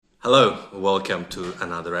Hello, welcome to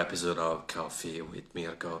another episode of Coffee with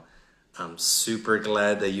Mirko. I'm super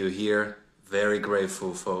glad that you're here. Very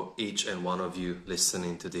grateful for each and one of you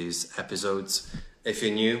listening to these episodes. If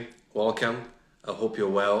you're new, welcome. I hope you're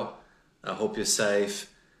well. I hope you're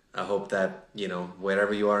safe. I hope that,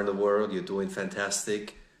 wherever you are in the world, you're doing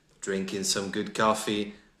fantastic, drinking some good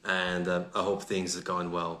coffee, and I hope things are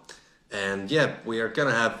going well. And yeah, we are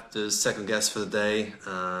gonna have the second guest for the day.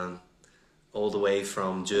 All the way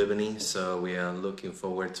from Germany. So we are looking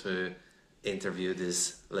forward to interview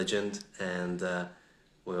this legend, and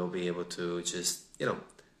we'll be able to just,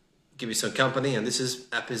 give you some company. And this is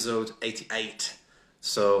episode 88.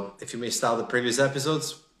 So if you missed out the previous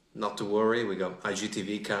episodes, not to worry. We got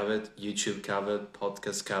IGTV covered, YouTube covered,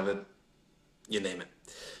 podcast covered, you name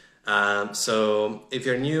it. So if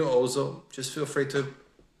you're new, also just feel free to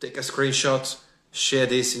take a screenshot, share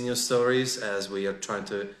this in your stories, as we are trying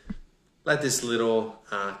to let this little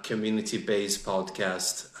community-based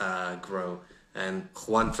podcast grow. And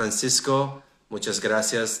Juan Francisco, muchas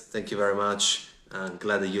gracias. Thank you very much. I'm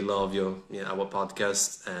glad that you love our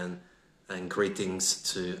podcast, and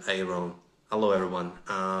greetings to Aaron. Hello, everyone.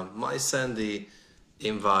 Might send the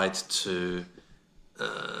invite to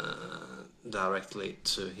directly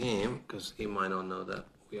to him, because he might not know that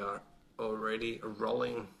we are already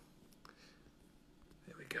rolling.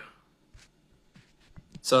 There we go.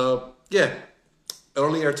 So yeah,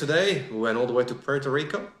 earlier today we went all the way to Puerto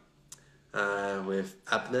Rico with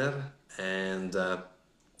Abner, and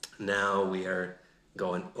now we are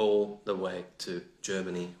going all the way to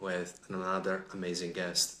Germany with another amazing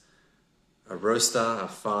guest, a roaster, a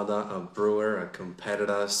father, a brewer, a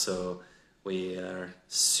competitor. So we are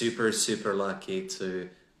super, super lucky to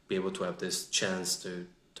be able to have this chance to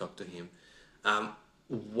talk to him.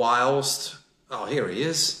 Here he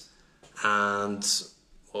is, and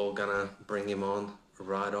we're gonna bring him on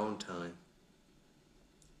right on time.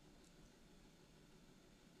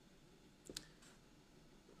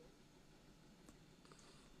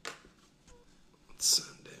 Let's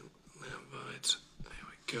send him an invite. There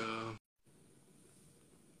we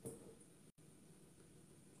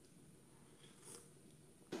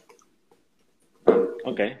go.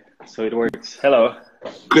 Okay, so it works. Hello.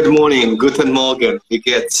 Good morning. Guten Morgen. Wie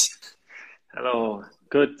geht's? Hello.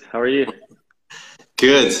 Good. How are you?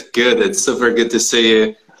 Good. It's super good to see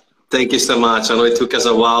you. Thank you so much. I know it took us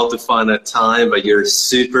a while to find that time, but you're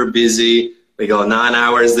super busy. We got 9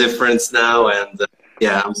 hours difference now, and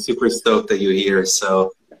I'm super stoked that you're here.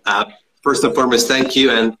 So first and foremost, thank you.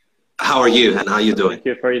 And how are you? And how are you doing? Thank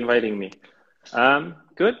you for inviting me.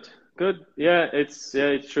 Good. Yeah, it's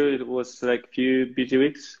true. It was like a few busy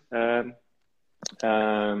weeks. But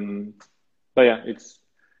yeah,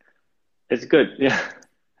 it's good. Yeah.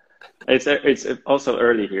 It's also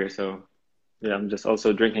early here, so yeah, I'm just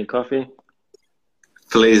also drinking coffee.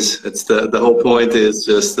 Please, it's the whole point is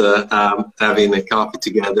just having a coffee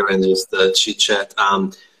together and just chit chat.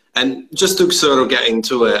 And just to sort of get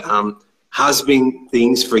into it, how's been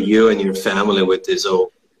things for you and your family with this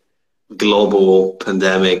whole global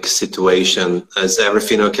pandemic situation? Is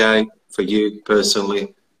everything okay for you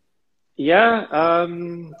personally? Yeah,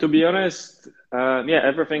 to be honest,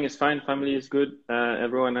 everything is fine. Family is good.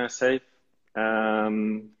 Everyone is safe.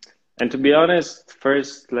 And to be honest,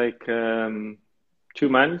 first 2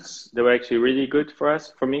 months they were actually really good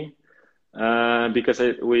for me, because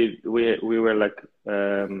we were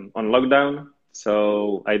on lockdown,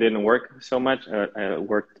 so I didn't work so much. I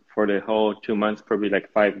worked for the whole 2 months, probably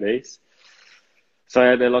 5 days. So I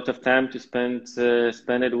had a lot of time to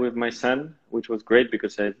spend it with my son, which was great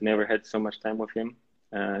because I've never had so much time with him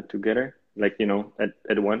together,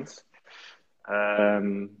 at once.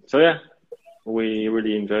 So yeah, we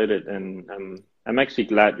really enjoyed it, and I'm actually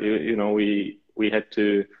glad. We had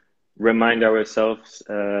to remind ourselves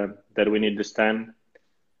that we need to stand,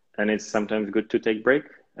 and it's sometimes good to take break,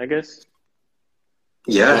 I guess.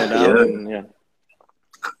 Yeah.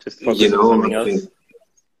 Just focus on something else.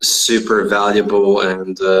 Super valuable,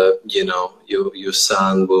 and your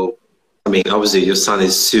son will. I mean, obviously your son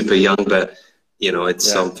is super young, but it's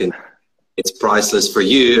something. It's priceless for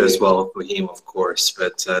you as well, for him, of course.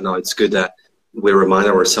 But no, it's good that we remind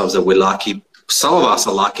ourselves that we're lucky. Some of us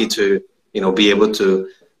are lucky to be able to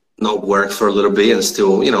not work for a little bit and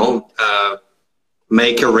still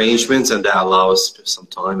make arrangements, and that allows some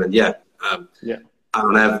time. And I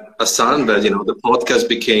don't have a son, but the podcast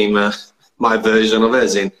became my version of it.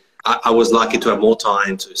 As in, I was lucky to have more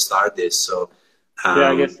time to start this. So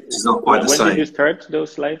I guess it's not quite the same. When did you start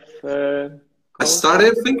those live I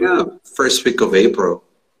started, I think, first week of April.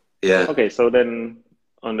 Yeah. Okay, so then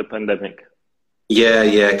on the pandemic. Yeah,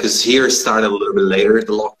 yeah, because here it started a little bit later,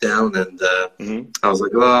 the lockdown, and Hmm. I was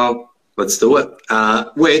like, well, let's do it.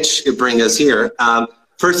 Which it brings us here.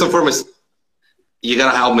 First and foremost, you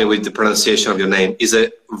gotta help me with the pronunciation of your name. Is it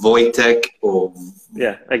Wojtek or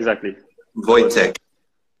Yeah, exactly. Close. Wojtek?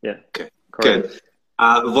 Yeah, Okay, correct. good.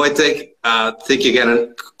 Wojtek, thank you again. And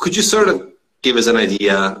could you sort of give us an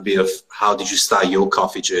idea a bit of how did you start your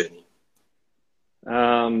coffee journey?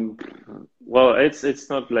 Um, well, it's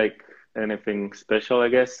not like anything special, I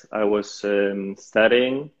guess. I was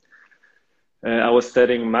studying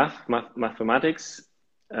mathematics,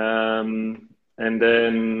 and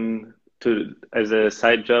then to as a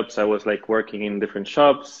side jobs, I was like working in different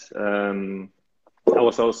shops. I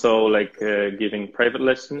was also like giving private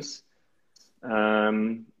lessons.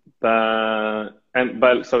 Um, but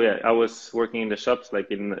so yeah, I was working in the shops,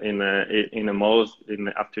 like in a mall in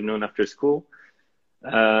the afternoon after school.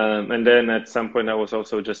 And then at some point, I was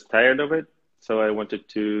also just tired of it, so I wanted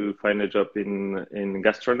to find a job in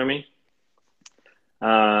gastronomy,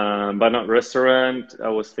 but not restaurant. I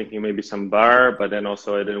was thinking maybe some bar, but then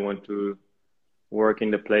also I didn't want to work in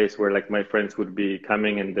the place where like my friends would be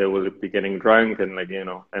coming and they will be getting drunk and like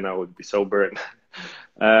and I would be sober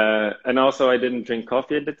and also I didn't drink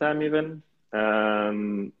coffee at the time even.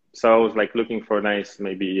 So I was like looking for a nice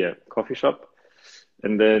maybe coffee shop,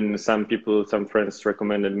 and then some friends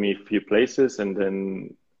recommended me a few places, and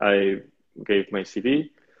then I gave my CV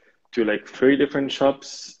to like three different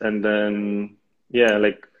shops, and then yeah,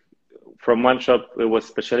 like from one shop it was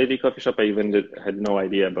specialty coffee shop. I even had no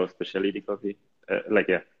idea about specialty coffee. Like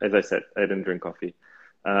yeah, as I said, I didn't drink coffee.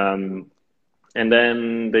 Um, and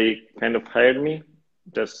then they kind of hired me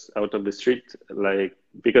just out of the street, like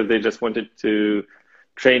because they just wanted to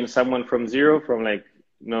train someone from zero, from like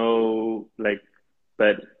no like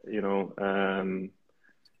but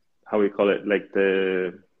how we call it, like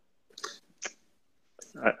the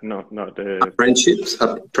no not the Apprenticeships,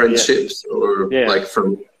 yeah or yeah like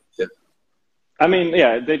from, yeah. I mean,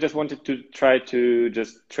 yeah, they just wanted to try to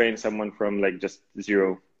just train someone from like just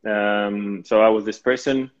zero. So I was this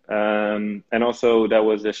person, and also that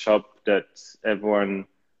was a shop that everyone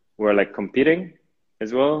were like competing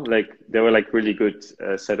as well. Like they were like really good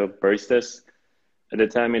set of baristas at the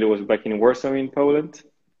time. It was back in Warsaw in Poland.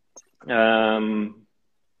 Um,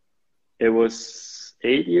 it was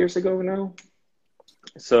 8 years ago now.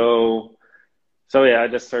 So so yeah, I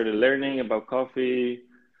just started learning about coffee.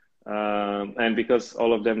 And because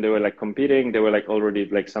all of them, they were like competing, they were like already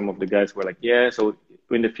like some of the guys were like, yeah, so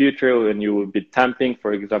in the future, when you will be tamping,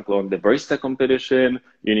 for example, on the barista competition,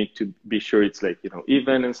 you need to be sure it's like,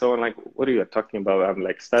 even and so on. Like, what are you talking about? I'm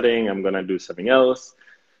like studying, I'm gonna do something else.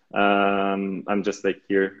 I'm just like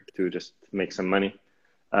here to just make some money.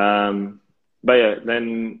 Um, but yeah,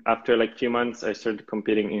 then after like few months, I started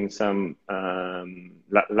competing in some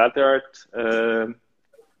latte art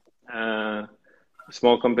uh,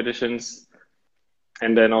 small competitions,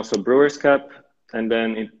 and then also Brewers Cup. And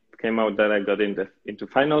then it came out that I got into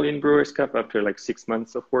final in Brewers Cup after like 6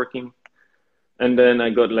 months of working. And then I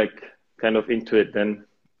got like kind of into it then,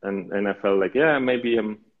 and I felt like yeah, maybe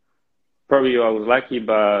I'm probably I was lucky,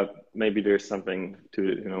 but maybe there's something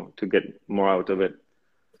to to get more out of it.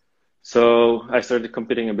 So I started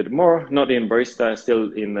competing a bit more, not in barista,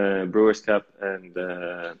 still in Brewers Cup and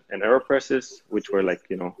Aeropresses, which were like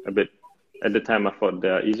a bit at the time I thought they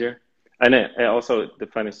are easier. And also the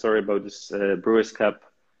funny story about this Brewers Cup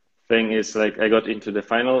thing is like I got into the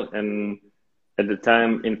final, and at the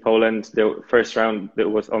time in Poland the first round there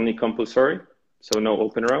was only compulsory, so no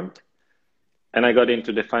open round. And I got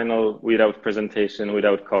into the final without presentation,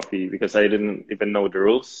 without coffee, because I didn't even know the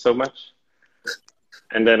rules so much.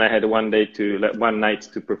 And then I had one night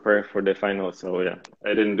to prepare for the final. So yeah, I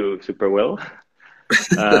didn't do super well.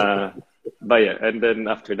 Uh, but yeah, and then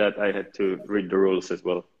after that, I had to read the rules as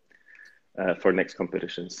well for next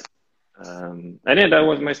competitions. And yeah, that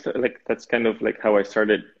was like that's kind of like how I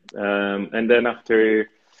started. And then after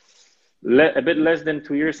a bit less than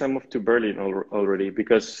 2 years, I moved to Berlin already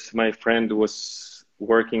because my friend was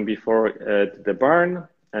working before at the barn,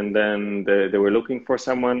 and then they were looking for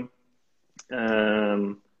someone.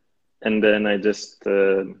 Um, and then I just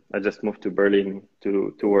moved to Berlin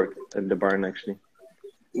to work at the barn actually.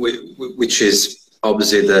 Which is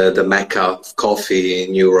obviously the mecca of coffee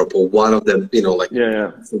in Europe, or one of them. Like Yeah,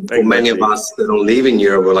 yeah, for many of exactly. us that don't live in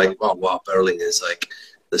Europe, we're like, oh wow, Berlin is like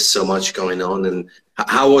there's so much going on. And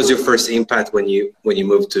how was your first impact when you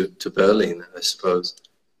moved to Berlin? I suppose.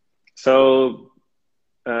 So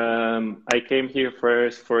I came here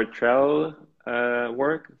first for trial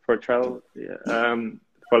work for trial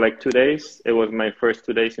for like 2 days. It was my first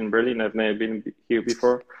 2 days in Berlin. I've never been here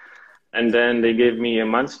before. and then they gave me a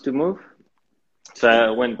month to move. So I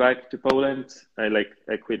went back to Poland. I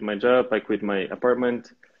quit my job, I quit my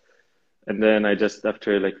apartment, and then I just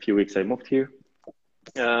after like a few weeks I moved here.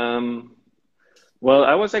 Um, well,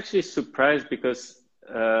 I was actually surprised because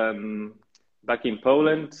back in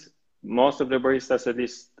Poland, most of the baristas, at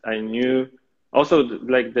least I knew, also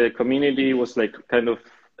like the community was like kind of,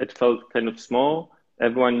 it felt kind of small.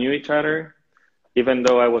 Everyone knew each other, even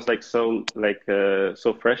though I was like so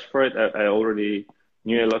fresh for it. I already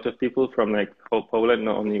knew a lot of people from like whole Poland,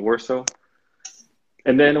 not only Warsaw.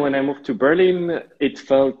 And then when I moved to Berlin, it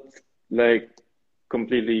felt like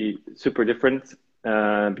completely super different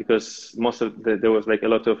because there was like a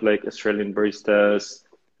lot of like Australian baristas,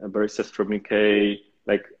 baristas from UK,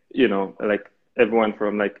 like like everyone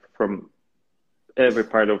from every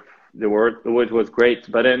part of the world. It was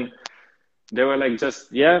great, but then they were like,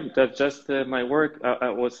 just, yeah, that's just my work. I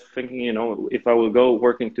was thinking, if I will go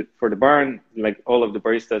working for the barn, like all of the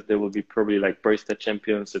baristas, they will be probably like barista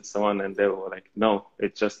champions and so on. And they were like, no,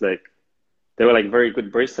 it's just like, they were like very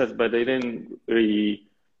good baristas, but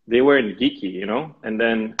they weren't geeky. And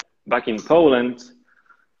then back in Poland,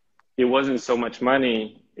 it wasn't so much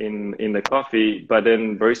money in the coffee, but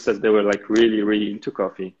then baristas, they were like really, really into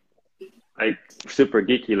coffee, like super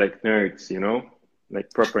geeky, like nerds, like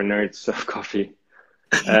proper nerds of coffee.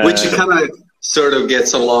 Which kind of sort of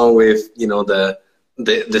gets along with, the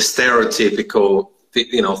stereotypical,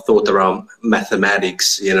 thought around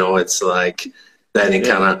mathematics, it's like, then it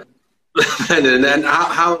kind of, and then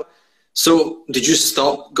so did you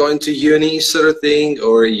stop going to uni sort of thing,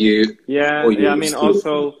 or you? Yeah, I mean,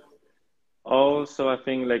 also I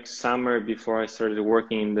think like summer before I started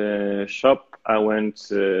working in the shop, I went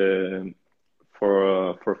for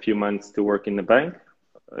a few months to work in the bank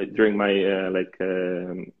during my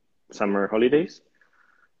summer holidays,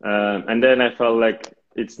 and then I felt like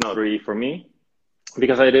it's not really for me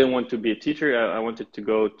because I didn't want to be a teacher. I wanted to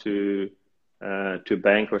go to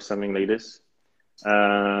bank or something like this,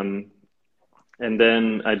 and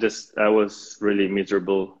then I was really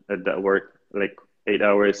miserable at that work, like 8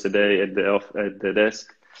 hours a day at the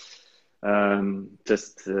desk.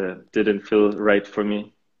 Just didn't feel right for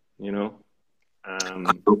me,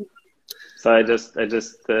 So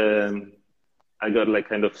I got like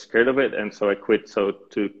kind of scared of it, and so I quit. So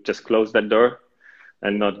to just close that door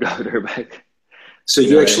and not go there back. So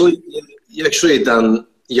you actually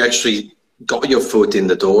got your foot in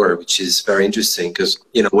the door, which is very interesting because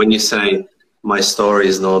when you say my story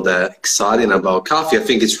is not that exciting about coffee, I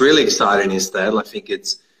think it's really exciting instead. I think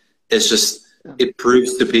it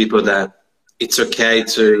proves to people that it's okay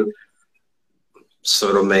to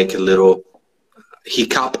sort of make a little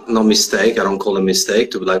hiccup, no mistake. I don't call it a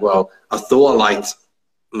mistake, to be like, well, I thought I liked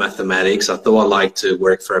mathematics. I thought I liked to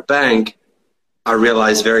work for a bank. I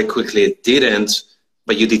realized very quickly it didn't,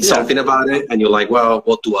 but you did something about it and you're like, well,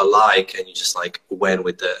 what do I like? And you just like went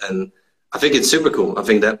with it. And I think it's super cool. I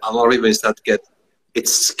think that a lot of people start to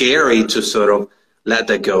it's scary to sort of let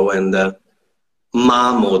that go. And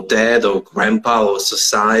mom or dad or grandpa or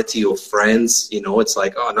society or friends, it's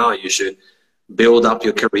like, oh no, you should build up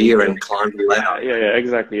your career and climb the ladder. Yeah,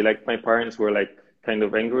 exactly. Like my parents were like kind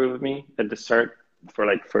of angry with me at the start for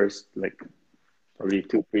like first like probably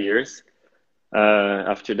 2-3 years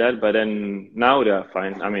after that, but then now they're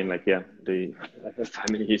fine. I mean, like they have a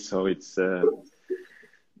family, so it's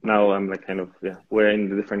now I'm like kind of we're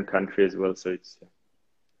in a different country as well, so it's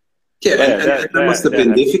that must have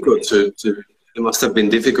been difficult to it must have been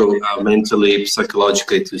difficult mentally,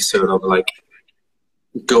 psychologically to sort of like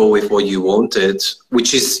go with what you wanted,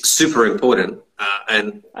 which is super important.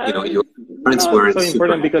 And your parents weren't so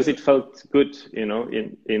important because it felt good,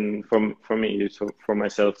 for me, so for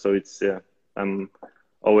myself. So it's I'm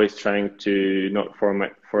always trying to not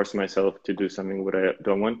force myself to do something what I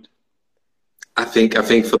don't want. I think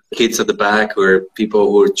for the kids at the back or people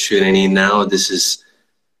who are tuning in now, this is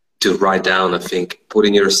to write down. I think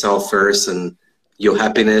putting yourself first and your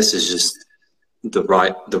happiness is just the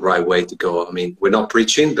right way to go. I mean, we're not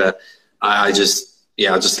preaching, but I just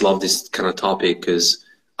love this kind of topic because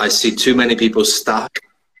I see too many people stuck,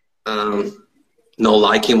 not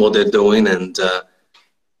liking what they're doing, and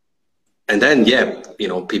then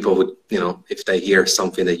people would if they hear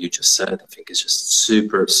something that you just said, I think it's just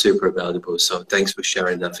super, super valuable. So thanks for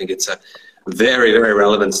sharing that. I think it's a very, very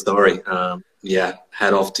relevant story.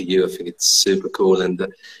 Hat off to you. I think it's super cool. And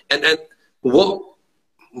what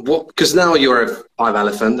because now you're a Five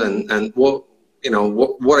Elephant, and what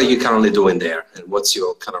are you currently doing there, and what's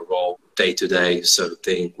your kind of role day to day sort of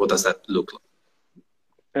thing? What does that look like?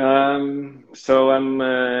 So I'm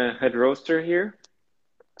head roaster here.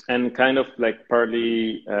 and kind of like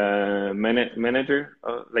partly manager,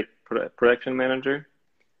 like production manager.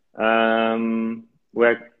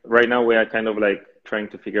 Where right now we are kind of like trying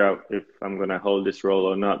to figure out if I'm gonna hold this role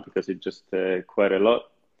or not because it's just quite a lot.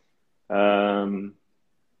 Um,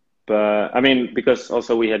 but I mean, because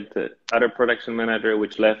also we had the other production manager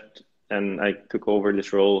which left, and I took over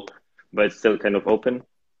this role, but it's still kind of open.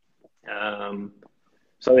 Um,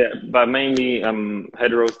 so yeah, but mainly I'm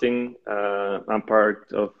head roasting. I'm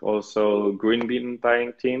part of also green bean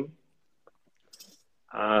buying team.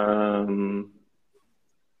 Um,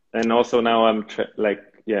 and also now like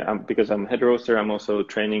yeah, because I'm head roaster, I'm also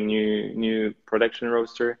training new production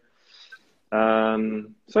roaster.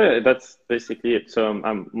 So yeah, that's basically it. So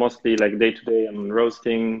I'm mostly like day to day, I'm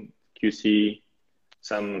roasting, QC,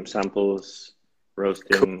 some samples, Cool.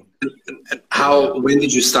 roasting. Yeah. When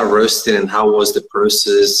did you start roasting, and how was the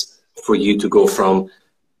process for you to go from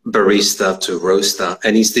barista to roaster?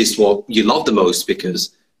 And is this what you love the most?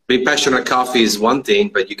 Because being passionate coffee is one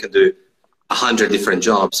thing, but you can do 100 different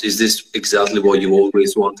jobs. Is this exactly what you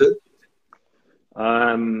always wanted?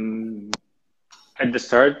 Um, at the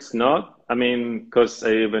start, not. I mean, because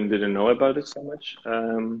I even didn't know about it so much.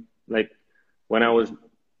 Like when I was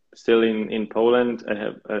still in Poland,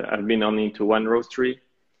 I've been only to one roastery,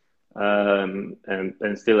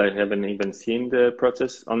 and still I haven't even seen the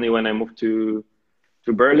process. Only when I moved to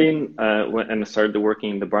Berlin, and I started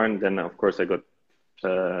working in the barn, then of course I got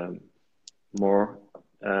uh, more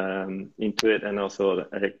into it and also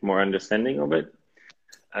like more understanding of it.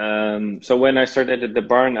 So when I started at the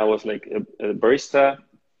barn, I was like a barista.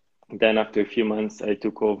 Then after a few months, I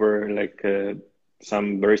took over like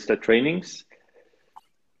some barista trainings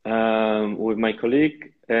with my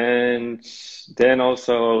colleague, and then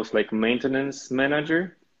also I was like maintenance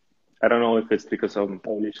manager. I don't know if it's because I'm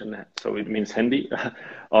Polish and so it means handy,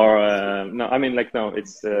 or no. I mean like no,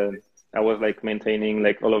 it's I was like maintaining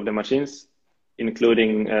like all of the machines,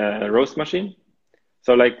 including roast machine.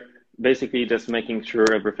 So like basically just making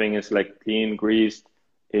sure everything is like clean, greased,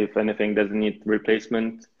 if anything doesn't need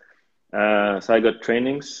replacement. So I got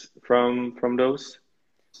trainings from those.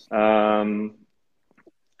 Um,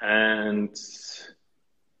 and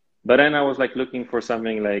but then I was like looking for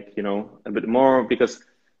something like, a bit more because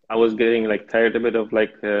I was getting like tired a bit of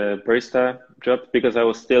like barista jobs because I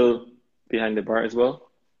was still behind the bar as well.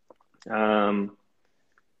 Um,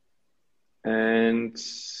 and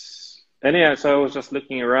and yeah, so I was just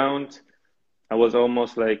looking around. I was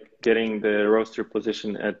almost like getting the roaster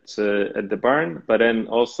position at the barn, but then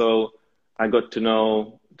also I got to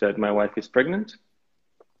know that my wife is pregnant.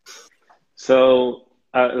 So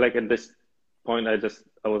like at this point, I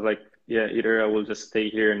was like, yeah, either I will just stay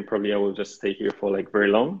here and probably I will just stay here for like very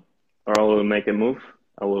long, or I will make a move.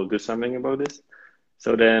 I will do something about this.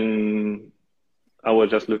 So then I was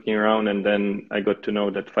just looking around, and then I got to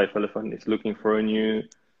know that Five Elephant is looking for a new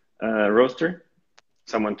roaster,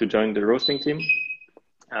 someone to join the roasting team.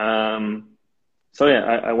 Um, so yeah,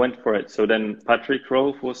 I went for it. So then Patrick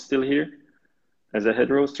Rolfe was still here as a head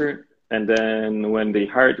roaster, and then when they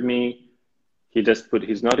hired me, he just put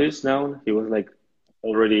his notice down. He was like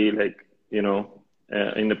already like in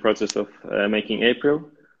the process of making April,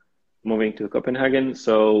 moving to Copenhagen.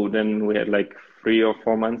 So then we had like 3 or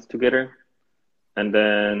 4 months together, and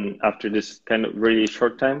then after this kind of really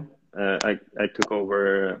short time, I took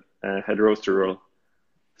over head roaster role.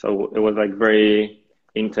 So it was like very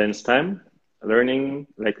intense time. Learning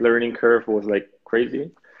curve was like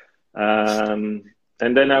crazy. Um,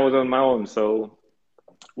 and then I was on my own, so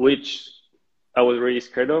which I was really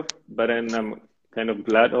scared of, but then I'm kind of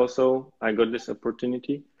glad also I got this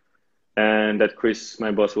opportunity, and that Chris,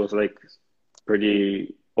 my boss, was like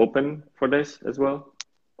pretty open for this as well.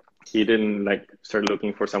 He didn't like start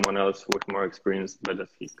looking for someone else with more experience, but that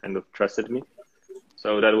he kind of trusted me.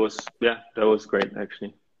 So that was great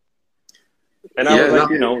actually. And I was Yeah,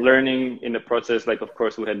 like, no, learning in the process. Like, of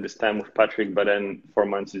course, we had this time with Patrick, but then 4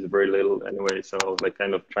 months is very little anyway. So I was like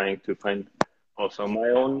kind of trying to find also my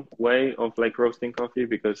own way of like roasting coffee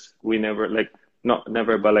because we never like not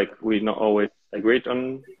never, but like we not always agreed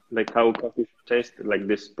on like how coffee should taste, like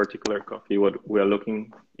this particular coffee, what we are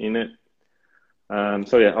looking in it.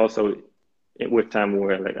 So yeah, also with time,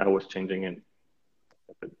 where like I was changing it.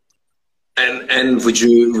 and would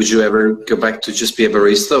you ever go back to just be a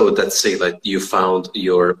barista, or let's say like you found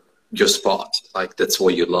your spot, like that's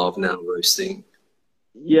what you love now, roasting?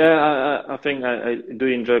 Yeah, I think I do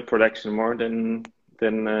enjoy production more than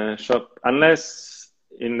shop. Unless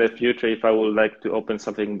in the future, if I would like to open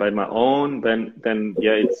something by my own, then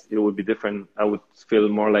yeah, it would be different. I would feel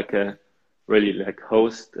more like a really like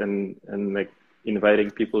host and like inviting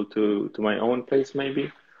people to my own place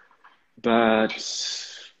maybe. But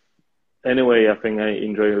anyway, I think I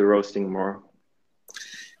enjoy roasting more.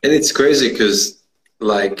 And it's crazy because,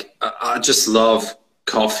 like, I just love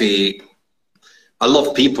coffee. I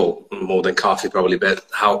love people more than coffee, probably, but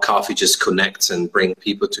how coffee just connects and bring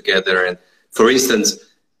people together. And for instance,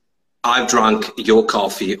 I've drunk your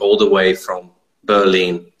coffee all the way from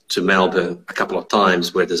Berlin to Melbourne a couple of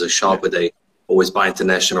times, where there's a shop where they always buy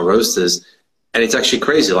international roasters. And it's actually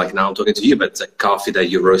crazy. Like now I'm talking to you, but it's a coffee that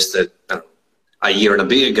you roasted a year and a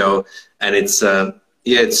bit ago. And it's, yeah,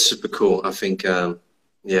 it's super cool. I think, yeah,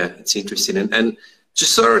 it's interesting. And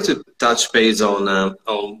just sort of to touch base on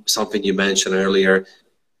something you mentioned earlier,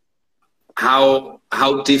 how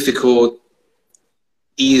difficult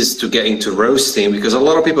is to get into roasting, because a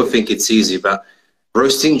lot of people think it's easy, but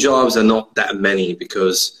roasting jobs are not that many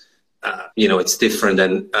because you know, it's different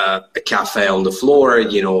than a cafe on the floor,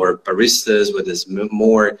 you know, or baristas where there's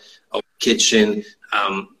more of kitchen.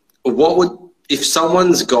 What would, if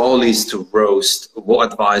someone's goal is to roast,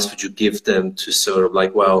 what advice would you give them to sort of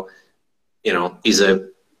like, well, you know, is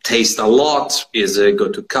it taste a lot? Is it go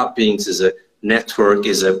to cuppings? Is it network?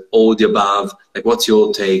 Is it all the above? Like, what's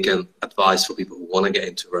your take and advice for people who want to get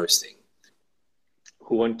into roasting?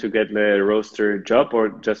 Who want to get the roaster job or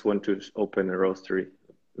just want to open a roastery?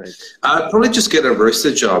 Like, Probably just get a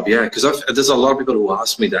roaster job, yeah, because there's a lot of people who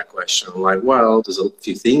ask me that question. I'm like, well, there's a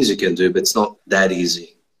few things you can do, but it's not that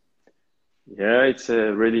easy. yeah, it's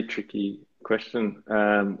a really tricky question.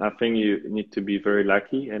 I think you need to be very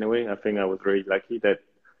lucky anyway. I think I was very lucky that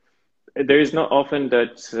there is not often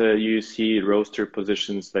that you see roaster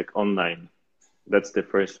positions like online. That's the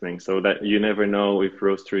first thing. So that you never know if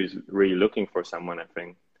roaster is really looking for someone, I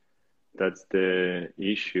think. That's the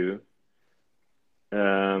issue.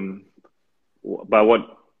 Um, but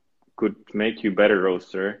what could make you better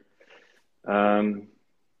roaster? Um,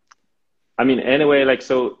 I mean, anyway, like,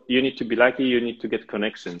 so you need to be lucky, you need to get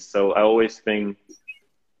connections. So I always think,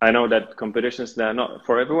 I know that competitions, they're not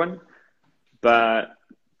for everyone, but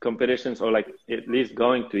competitions or like at least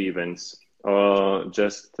going to events or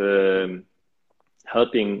just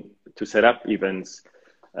helping to set up events,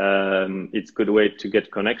 it's a good way to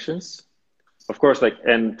get connections. Of course, like,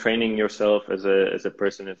 and training yourself as a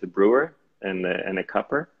person, as a brewer and a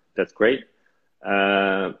cupper, that's great.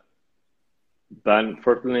 Uh, but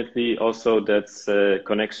unfortunately, also that's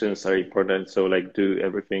connections are important. So like, do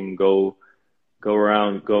everything, go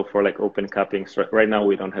around, go for like open cuppings. Right now,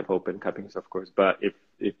 we don't have open cuppings, of course. But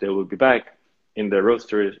if they will be back in the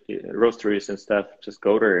roasteries and stuff, just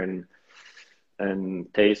go there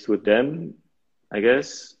and taste with them, I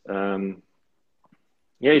guess.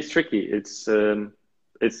 Yeah, it's tricky. It's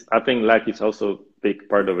I think luck is also a big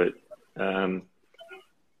part of it. Um,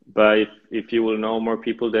 but if you will know more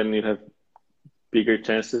people, then you have bigger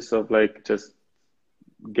chances of like just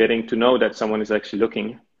getting to know that someone is actually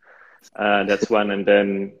looking. That's one, and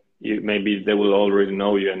then you maybe they will already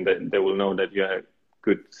know you, and then they will know that you're a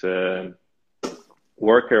good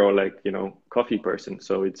worker or like, you know, coffee person.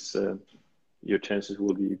 So it's your chances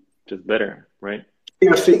will be just better, right?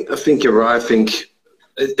 Yeah, I think you're right. I think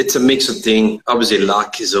it's a mix of things. Obviously,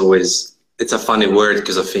 luck is always, it's a funny word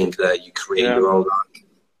because I think that you create Yeah, your own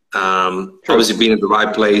luck. true. Obviously, being at the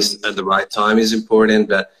right place at the right time is important,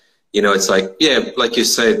 but you know, it's like, yeah, like you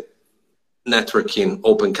said, networking,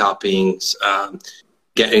 open cuppings,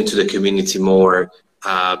 get into the community more,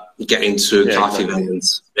 get into Yeah, coffee exactly.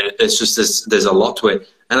 events. It's just there's a lot to it.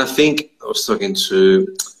 And I think I was talking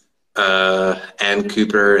to Ann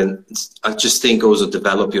Cooper, and I just think also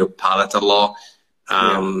develop your palate a lot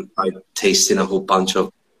Yeah, by tasting a whole bunch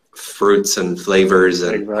of fruits and flavors,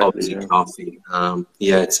 and exactly. obviously Yeah, coffee.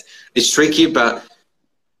 Yeah, it's tricky, but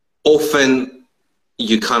often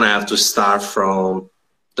you kind of have to start from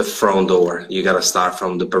the front door. You got to start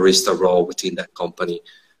from the barista role within that company.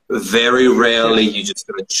 Very rarely yeah, you just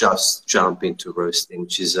gonna just jump into roasting,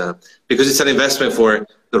 which is because it's an investment for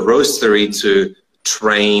the roastery to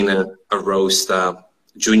train a roaster,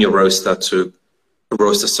 junior roaster to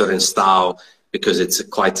roast a certain style, because it's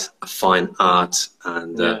quite a fine art.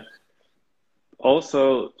 And yeah.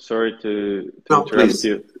 Also, sorry to no, interrupt please.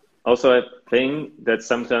 you. Also, I think that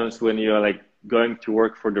sometimes when you are like going to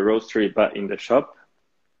work for the roastery, but in the shop,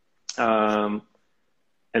 um,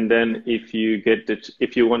 and then if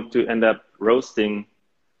you want to end up roasting,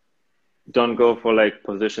 don't go for like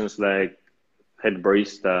positions like head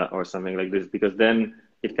barista or something like this, because then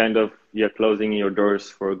it kind of, you're closing your doors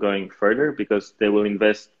for going further, because they will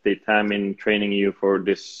invest the time in training you for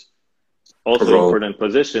this also Role. important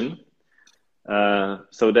position.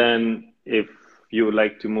 So then if you would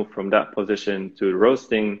like to move from that position to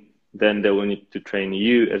roasting, then they will need to train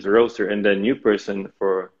you as a roaster and then new person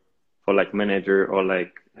for for like manager or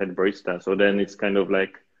like head barista. So then it's kind of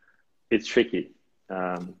like it's tricky.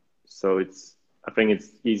 So I think it's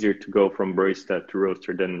easier to go from barista to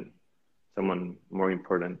roaster than someone more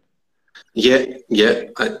important. Yeah, yeah,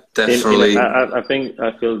 definitely. I think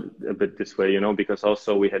I feel a bit this way, because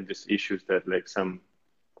also we had these issues that like some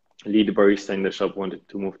lead barista in the shop wanted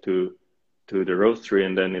to move to the roastery,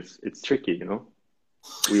 and then it's tricky.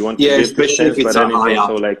 We want to Yeah, give the especially if chance, but it's a then it's high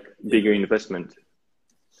also up. like bigger investment.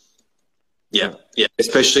 Yeah, yeah,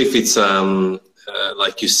 especially if it's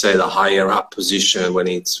like you said, a higher up position when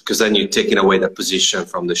it's because then you're taking away that position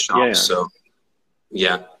from the Yeah, shop. So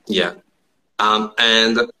yeah, yeah.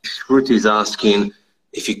 And Ruth is asking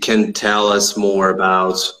if you can tell us more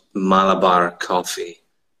about Malabar coffee.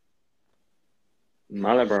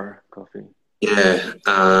 Malabar coffee. Yeah,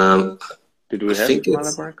 Did we I have think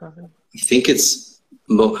Malabar coffee? I think it's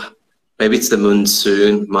maybe it's the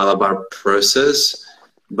monsoon Malabar process,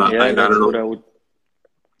 but Yeah, I don't that's what know. I would.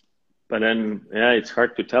 But then, yeah, it's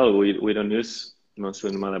hard to tell. We don't use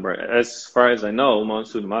Monsoon Malabar. As far as I know,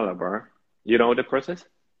 Monsoon Malabar. You know the process?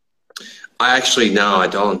 I actually no, I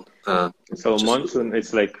don't. So Just monsoon,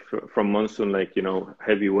 it's like from monsoon, like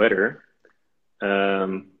heavy weather.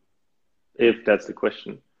 Um, if that's the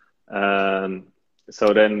question. Um,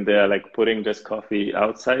 so then they're like putting this coffee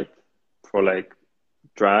outside for like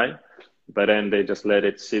dry, but then they just let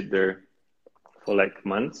it sit there for like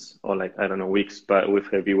months or like I don't know weeks, but with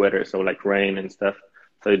heavy weather, so like rain and stuff.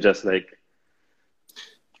 So it just like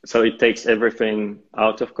so it takes everything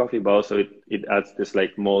out of coffee, but also it adds this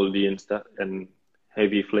like moldy and stuff and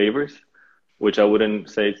heavy flavors, which I wouldn't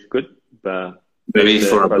say it's good, but that's maybe the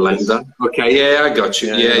for a process. blender. Okay, yeah, I got you.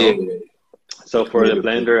 Yeah, Yeah, yeah, yeah. So for the Maybe.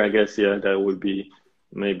 blender, I guess yeah, that would be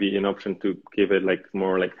maybe an option to give it like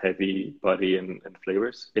more like heavy body and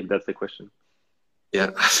flavors, if that's the question. Yeah,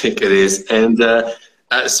 I think it is. And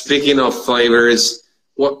speaking of flavors,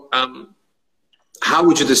 what how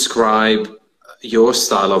would you describe your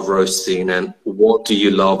style of roasting, and what do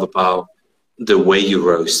you love about the way you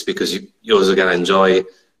roast? Because you also gotta enjoy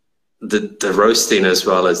the roasting as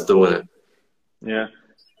well as doing it. Yeah.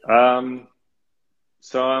 Um,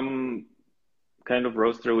 so I'm kind of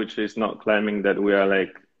roaster, which is not claiming that we are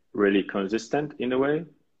like really consistent in a way,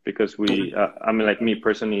 because I mean, like me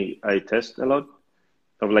personally, I test a lot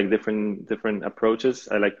of like different approaches.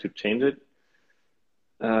 I like to change it.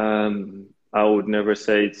 I would never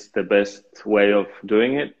say it's the best way of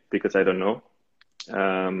doing it because I don't know.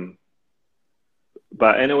 Um,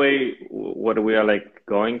 but anyway, what we are like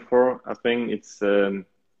going for, I think it's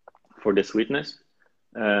for the sweetness,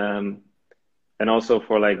 um, and also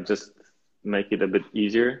for like just make it a bit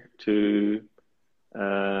easier to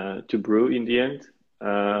brew in the end.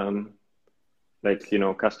 Like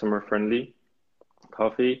customer friendly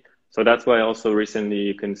coffee. So that's why also recently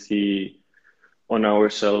you can see on our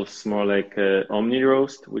shelves more like Omni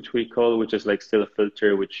Roast, which we call, which is like still a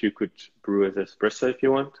filter which you could brew as espresso if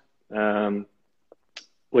you want,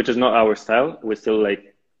 which is not our style. We still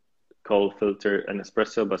like call filter an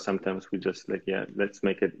espresso, but sometimes we just like, yeah, let's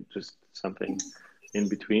make it just something in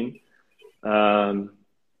between.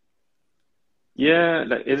 Yeah,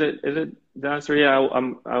 like, is it the answer? Yeah,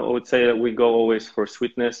 I would say that we go always for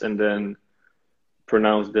sweetness and then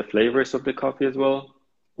pronounce the flavors of the coffee as well.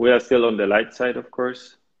 We are still on the light side, of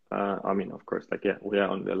course. I mean, of course, like, yeah, we are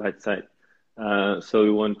on the light side. So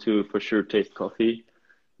we want to for sure taste coffee,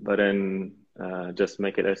 but then just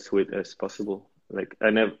make it as sweet as possible. Like I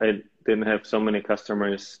didn't have so many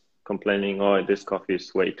customers complaining, oh, this coffee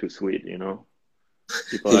is way too sweet,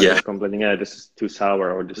 People are Yeah, just complaining, yeah, this is too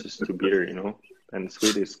sour or this is too bitter, And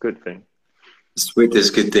sweet is good thing. sweet is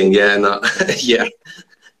a good thing. Yeah, no, yeah.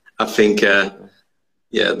 I think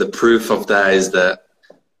yeah, the proof of that is that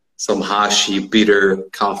some harsh, bitter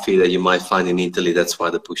coffee that you might find in Italy. That's why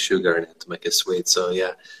they put sugar in it to make it sweet. So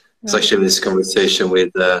yeah, it's Yeah. actually this conversation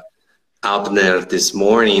with Abner this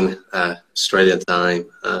morning, Australian time,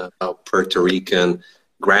 about Puerto Rican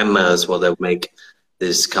grandmas. Well, they make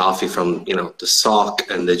this coffee from the sock,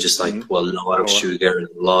 and they just like Mm-hmm. put a lot of Oh, wow. sugar and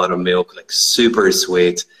a lot of milk, like super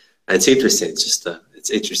sweet. And it's interesting. It's just it's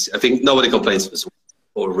interesting. I think nobody complains for sweet,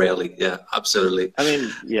 or rarely. Yeah, absolutely. I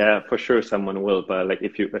mean, yeah, for sure someone will, but like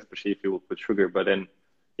especially if you will put sugar, but then,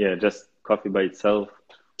 yeah, just coffee by itself.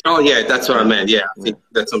 Oh yeah, that's what I Yeah, meant. Yeah, I yeah, think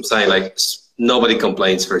that's what I'm saying. Like nobody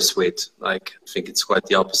complains for sweet. Like I think it's quite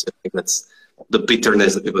the opposite. I think that's the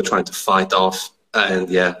bitterness that people are trying to fight off. And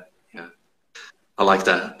yeah, yeah, I like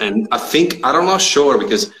that. And I think I'm not sure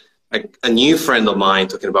because like a new friend of mine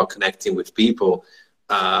talking about connecting with people.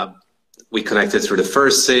 We connected through the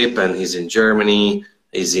first sip, and he's in Germany.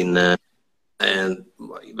 He's in and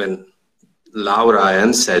even Laura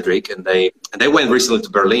and Cedric, and they went recently to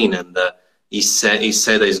Berlin, and he said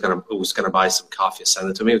that he was gonna buy some coffee and send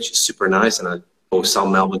it to me, which is super nice. And I bought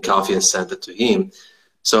some Melbourne coffee and sent it to him.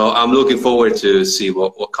 So I'm looking forward to see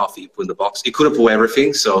what coffee he put in the box. He couldn't put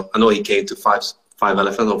everything, so I know he came to five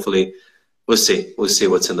Elephant. Hopefully, we'll see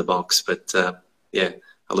what's in the box. But yeah,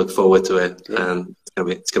 I look forward to it, and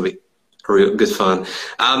it's gonna be real good fun.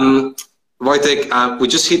 Wojtek, we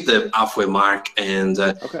just hit the halfway mark, and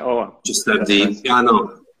okay. Oh, just at the nice. Yeah,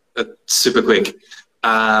 no, super quick,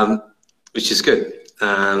 which is good.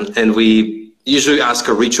 And we usually ask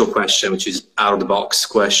a ritual question, which is out of the box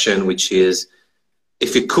question, which is,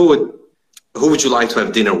 if you could, who would you like to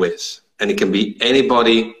have dinner with? And it can be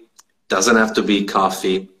anybody, doesn't have to be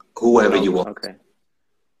coffee, whoever you want. Okay.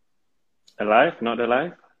 Alive, not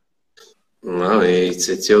alive? No,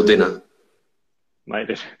 it's your dinner. My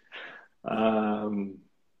dinner.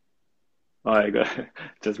 I got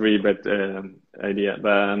just really bad idea,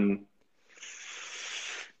 but I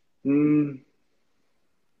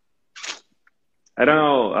don't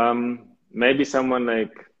know. Maybe someone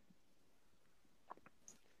like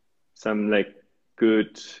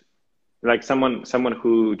good, like someone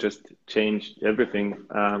who just changed everything.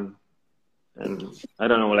 And I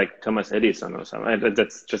don't know, like Thomas Edison or something.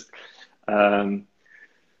 That's just.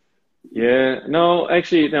 Yeah, no,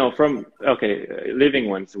 actually, no, living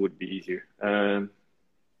ones would be easier.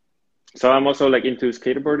 So I'm also like into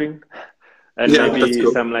skateboarding, and maybe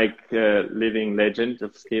cool. Some like living legend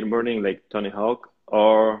of skateboarding, like Tony Hawk,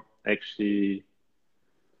 or actually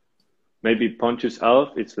maybe Pontius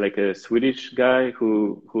Alf. It's like a Swedish guy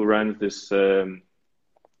who runs this,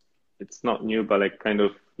 it's not new, but like kind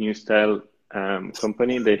of new style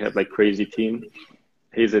company. They have like crazy team.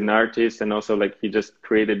 He's an artist, and also like he just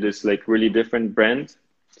created this like really different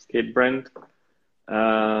skate brand.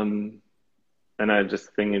 And I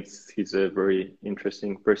just think he's a very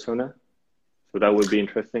interesting persona. So that would be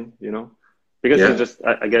interesting, you know, because he's just,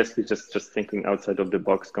 I guess he's just thinking outside of the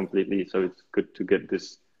box completely. So it's good to get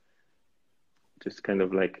this kind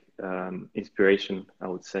of like inspiration, I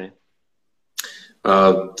would say.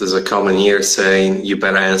 There's a comment here saying, you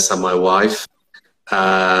better answer my wife.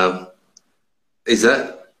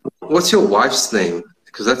 What's your wife's name?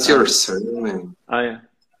 Because that's your surname. Oh, yeah.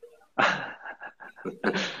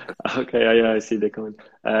 Okay, yeah, I see the comment.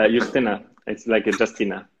 Justina. It's like a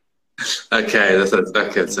Justina. Okay,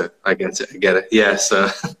 okay, so I get it. Yeah, so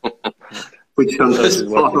put you on the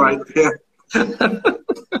spot right there.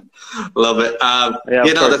 Love it. Yeah,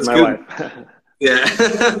 you know, that's my good. Wife. Yeah.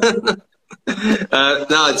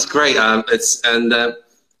 No, it's great. And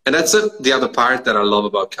that's the other part that I love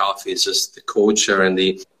about coffee is just the culture and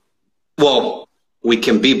we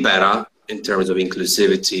can be better in terms of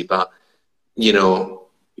inclusivity, but you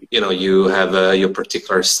have your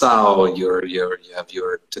particular style, you have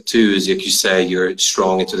your tattoos, like you say, you're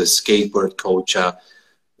strong into the skateboard culture,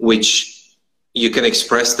 which you can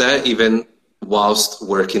express that even whilst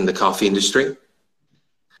working in the coffee industry.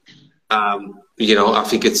 I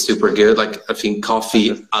think it's super good. Like, I think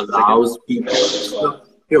coffee allows people.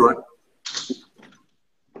 You're right.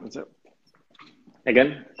 What's up?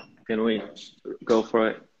 Again, can we go for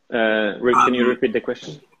it? Can you repeat the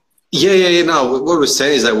question? Yeah. No, what we're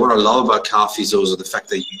saying is that what I love about coffee is also the fact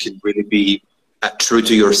that you can really be true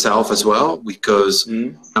to yourself as well, because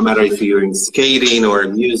no matter if you're in skating or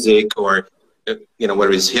music or,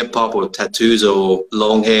 whether it's hip hop or tattoos or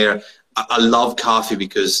long hair, I love coffee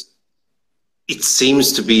because it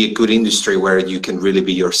seems to be a good industry where you can really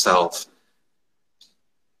be yourself.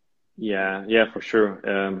 Yeah, for sure.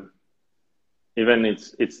 Even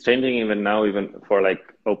it's changing even now, even for like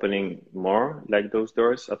opening more like those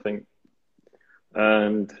doors, I think.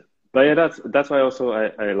 But yeah, that's why also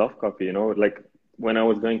I love coffee. Like when I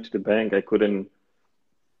was going to the bank, I couldn't.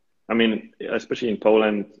 I mean, especially in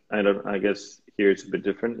Poland, I guess here it's a bit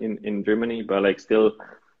different in Germany, but like still,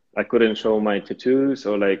 I couldn't show my tattoos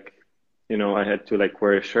or like, I had to like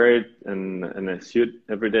wear a shirt and a suit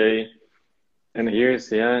every day. And here,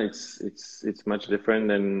 it's much different,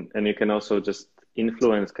 and you can also just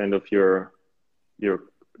influence kind of your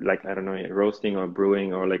like, I don't know, roasting or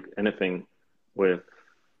brewing or like anything with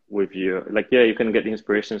you. Like, yeah, you can get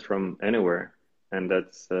inspirations from anywhere, and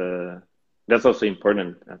that's also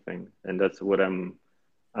important, I think, and that's what I'm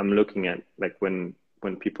looking at. Like when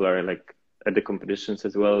people are like at the competitions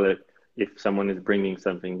as well, like if someone is bringing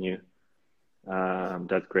something new,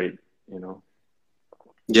 that's great,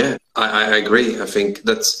 Yeah, I agree. I think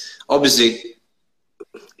that's obviously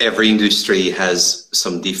every industry has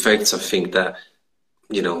some defects. I think that,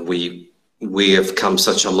 we have come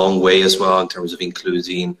such a long way as well in terms of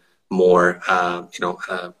including more,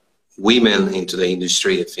 women into the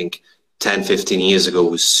industry. I think 10, 15 years ago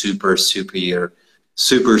was super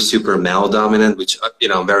male dominant, which, you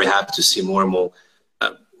know, I'm very happy to see more and more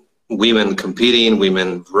women competing,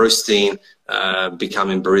 women roasting,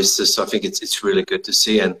 becoming baristas. So I think it's really good to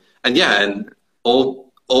see, and yeah, and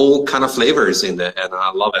all kind of flavors in there, and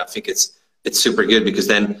I love it. I think it's super good, because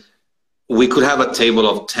then we could have a table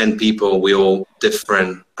of 10 people, we all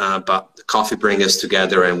different, but the coffee brings us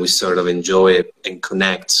together, and we sort of enjoy it and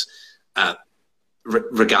connect,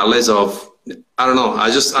 regardless of, I don't know. I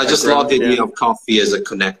just love the idea of coffee as a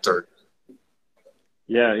connector.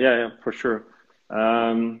 Yeah, for sure.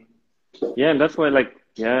 Yeah, and that's why, like,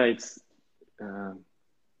 yeah, it's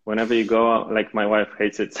whenever you go out, like, my wife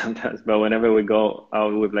hates it sometimes, but whenever we go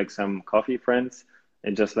out with like some coffee friends,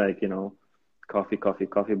 and just like, you know, coffee,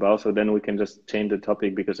 but also then we can just change the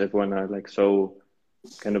topic, because everyone are like so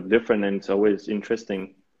kind of different, and it's always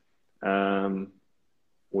interesting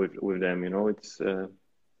with them, you know. It's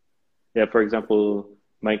yeah, for example,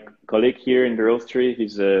 my colleague here in the roastery, he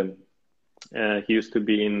used to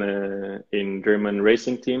be in German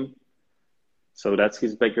racing team. So that's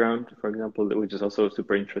his background, for example, which is also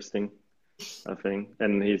super interesting, I think.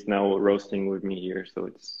 And he's now roasting with me here, so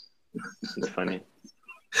it's funny.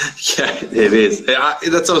 Yeah, it is.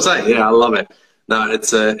 That's what I'm saying. Yeah, I love it. No,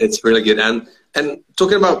 it's really good. And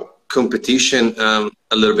talking about competition, a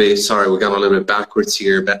little bit. Sorry, we're going a little bit backwards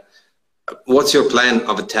here, but what's your plan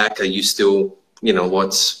of attack? Are you still, you know,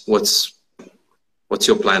 what's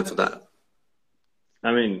your plan for that?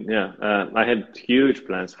 I mean, yeah, I had huge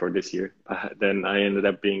plans for this year, but then I ended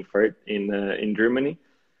up being third in Germany.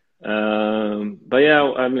 But yeah,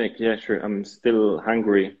 I'm like, yeah, sure. I'm still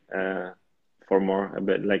hungry for more a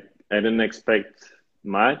bit. Like, I didn't expect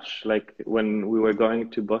much, like when we were going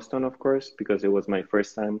to Boston, of course, because it was my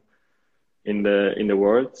first time in the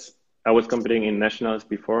Worlds. I was competing in nationals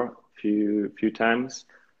before few times,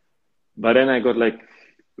 but then I got like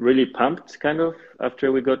really pumped kind of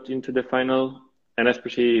after we got into the final, and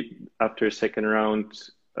especially after second round,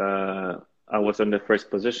 I was on the first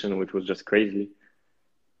position, which was just crazy.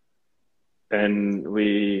 And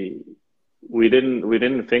we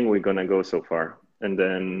didn't think we're gonna go so far. And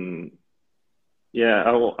then yeah,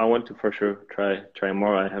 I want to for sure try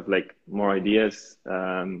more. I have like more ideas.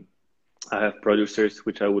 I have producers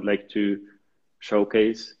which I would like to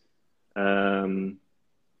showcase. But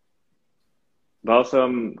also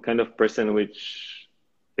I'm kind of person which,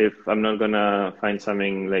 if I'm not gonna find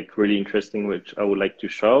something like really interesting which I would like to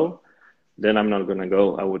show, then I'm not gonna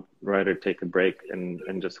go. I would rather take a break and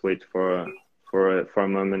just wait for a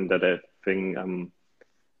moment that I think I'm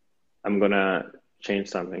gonna change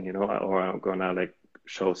something, you know, or I'm gonna like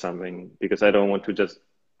show something, because I don't want to just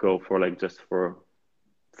go for like just for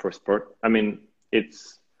sport. I mean, it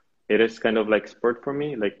is kind of like sport for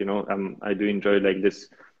me. Like, you know, I do enjoy like this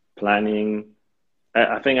planning.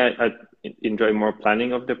 I think I enjoy more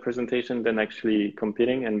planning of the presentation than actually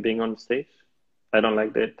competing and being on stage. I don't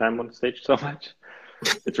like the time on stage so much.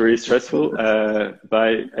 It's really stressful. But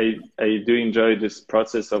I do enjoy this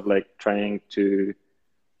process of like trying to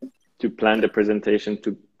plan the presentation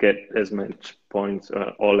to get as much points,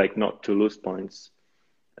 or like not to lose points.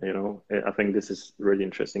 You know, I think this is really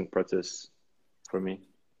interesting process for me.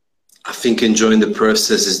 I think enjoying the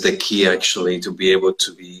process is the key, actually, to be able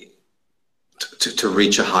to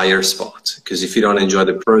reach a higher spot. Because if you don't enjoy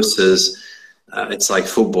the process, it's like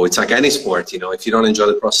football. It's like any sport, you know. If you don't enjoy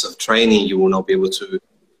the process of training, you will not be able to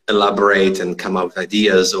elaborate and come up with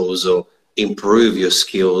ideas. Also, improve your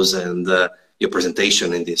skills and your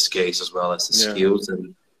presentation in this case, as well as the skills.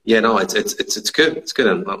 And yeah, no, it's good. It's good,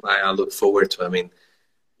 and I look forward to. I mean,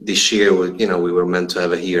 this year, you know, we were meant to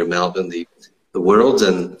have it here in Melbourne, the World,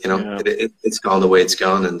 and you know, it's gone the way it's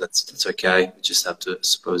gone, and that's okay. We just have to, I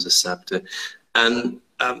suppose, accept it. And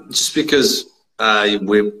just because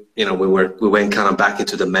we went kind of back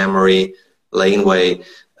into the memory lane way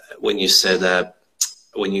when you said that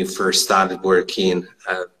when you first started working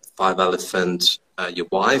at Five Elephant, your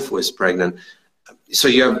wife was pregnant. So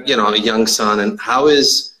you have, you know, a young son, and how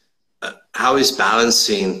is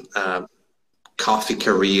balancing coffee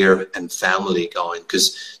career and family going?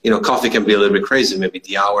 Because, you know, coffee can be a little bit crazy, maybe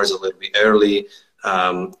the hours a little bit early.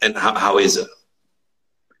 And how is it?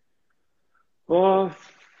 Well,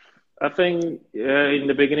 I think in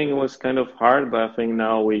the beginning it was kind of hard, but I think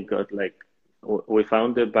now we got like we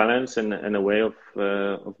found the balance and a way of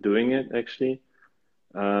doing it actually.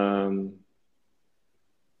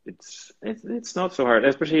 It's not so hard,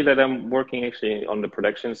 especially that I'm working actually on the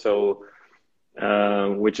production, so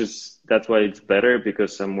that's why it's better,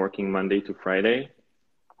 because I'm working Monday to Friday,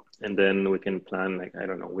 and then we can plan like, I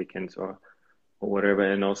don't know, weekends or whatever.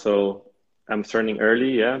 And also I'm starting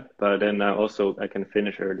early, yeah, but then also I can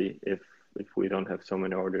finish early if we don't have so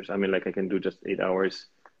many orders. I mean, like I can do just 8 hours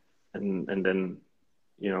and then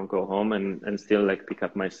go home and still like pick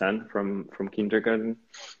up my son from kindergarten.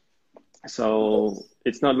 So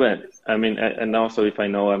it's not bad. I mean, and also if I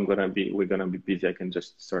know we're gonna be busy, I can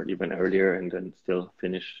just start even earlier and then still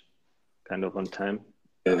finish kind of on time.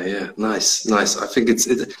 Yeah, yeah, nice, nice. I think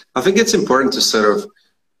it's important to sort of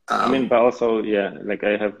I mean, but also, yeah, like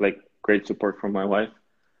I have like great support from my wife,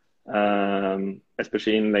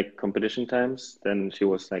 especially in like competition times. Then she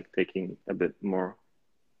was like taking a bit more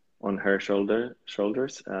on her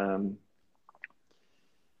shoulders.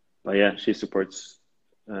 But yeah, she supports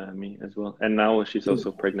me as well. And now she's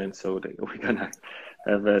also pregnant, so we're gonna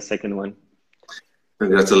have a second one.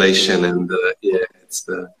 congratulations, and yeah,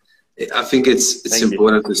 I think it's Thank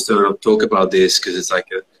important to sort of talk about this because it's like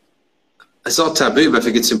it's not taboo, but I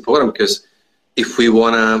think it's important because if we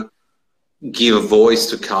want to give a voice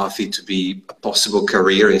to coffee to be a possible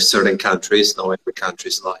career in certain countries, not every country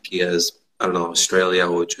is lucky as, I don't know, Australia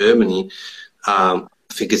or Germany, I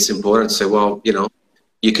think it's important to say, well,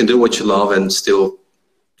 you can do what you love and still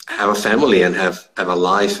have a family and have a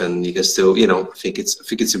life, and you can still, I think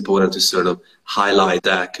it's important to sort of highlight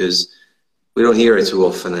that because we don't hear it too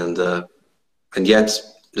often, and yet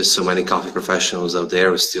there's so many coffee professionals out there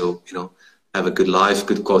who still, have a good life,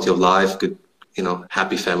 good quality of life, good,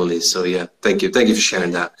 happy families. So yeah, thank you for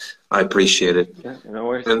sharing that. I appreciate it. Yeah, no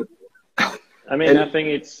worries. And, I mean, I think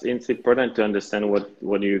it's important to understand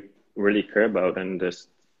what you really care about and just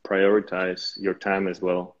prioritize your time as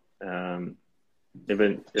well.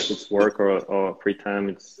 Even if it's work or free time,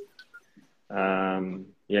 it's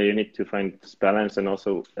you need to find this balance, and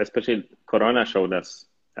also especially Corona showed us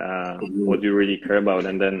what you really care about,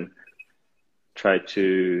 and then try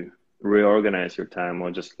to reorganize your time or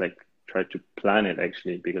just like try to plan it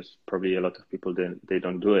actually, because probably a lot of people they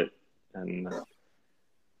don't do it, and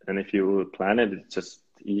if you plan it, it's just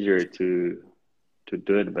easier to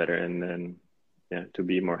do it better, and then to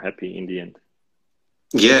be more happy in the end.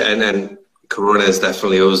 Yeah, and Corona has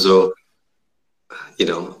definitely also,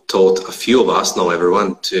 taught a few of us, not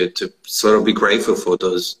everyone, to sort of be grateful for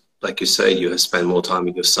those, like you say, you have spent more time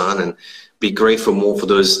with your son, and be grateful more for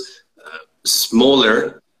those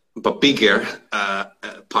smaller but bigger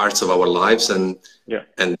parts of our lives, and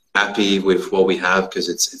happy with what we have, because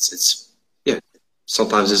it's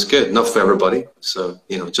sometimes it's good, not for everybody. So,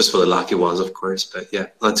 just for the lucky ones, of course. But yeah,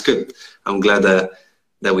 that's good. I'm glad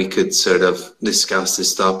that we could sort of discuss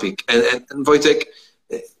this topic. And Wojtek,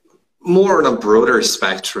 more on a broader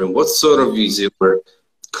spectrum, what sort of is your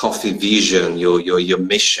coffee vision, your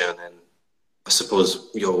mission, and I suppose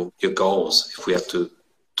your goals, if we have to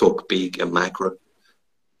talk big and macro?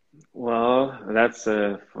 Well, that's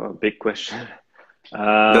a big question.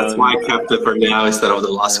 That's why I kept it for now instead of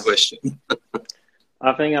the last question.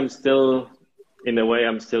 I think I'm still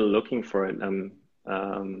looking for it.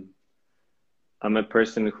 I'm a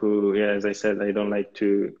person who, as I said, I don't like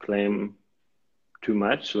to claim too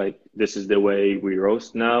much, like this is the way we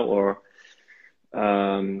roast now, or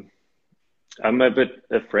I'm a bit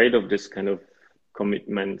afraid of this kind of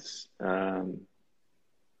commitments.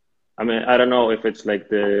 I mean, I don't know if it's like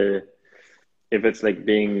being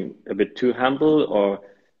a bit too humble, or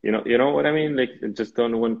you know what I mean? Like, I just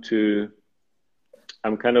don't want to.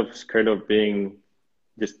 I'm kind of scared of being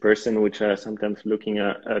this person which sometimes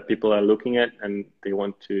people are looking at, and they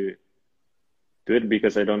want to do it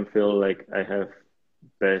because I don't feel like I have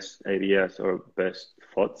best ideas or best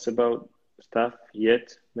thoughts about stuff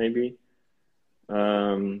yet, maybe.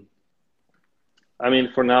 I mean,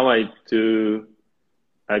 for now, I do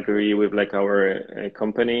agree with like our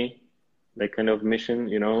company, like kind of mission,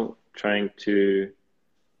 trying to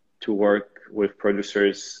work with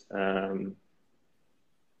producers.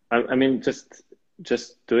 I mean, just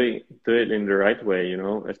do it in the right way,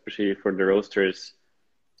 especially for the roasters.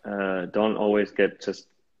 Don't always get just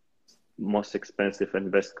most expensive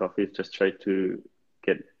and best coffees. Just try to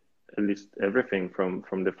get at least everything from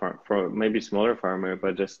the farm, for maybe smaller farmer,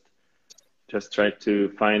 but just try to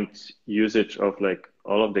find usage of like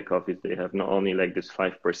all of the coffees they have, not only like this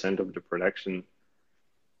 5% of the production.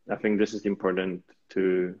 I think this is important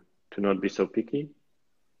to not be so picky.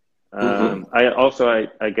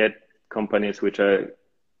 I get companies which are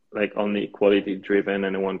like only quality driven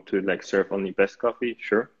and want to like serve only best coffee,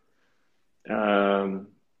 sure.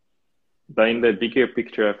 But in the bigger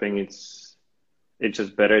picture, I think it's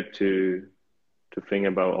just better to think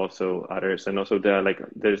about also others, and also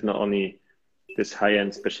there's not only this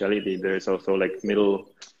high-end specialty, there's also like middle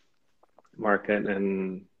market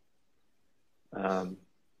and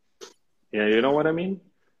Yeah, you know what I mean?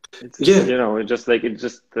 It's Yeah, you know, it's just like it's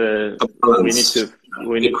just a we need balance, to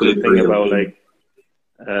we need to think equilibrium. about like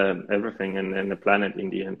everything and the planet in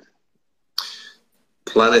the end.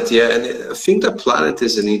 Planet, yeah, and I think that planet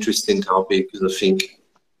is an interesting topic because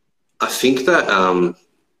I think that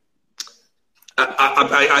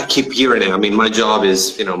I keep hearing it. I mean, my job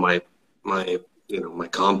is, my my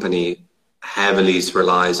company heavily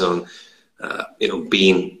relies on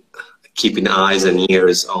being keeping eyes and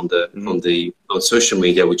ears on Hmm. on social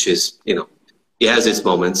media, which is it has its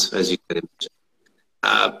moments, as you can imagine.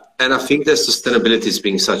 And I think that sustainability is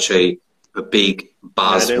being such a big Yeah,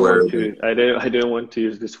 buzzword. I didn't want to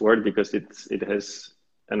use this word because it has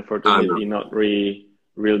I know. unfortunately not really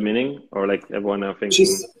real meaning, or like everyone are Which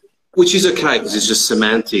thinking. is which is okay because it's just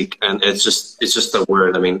semantic and it's just a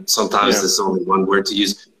word. I mean, sometimes Yeah. there's only one word to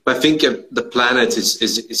use. But I think the planet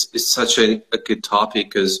is such a good topic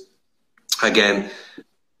because again,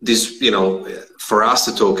 this for us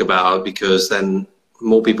to talk about because then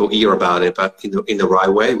more people hear about it, but in the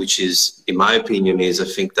right way, which is, in my opinion, is I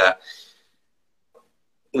think that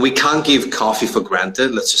we can't give coffee for granted.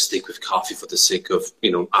 Let's just stick with coffee for the sake of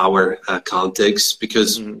our context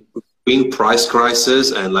because Hmm. between price crisis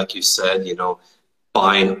and like you said, we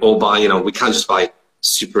can't just buy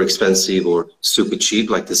super expensive or super cheap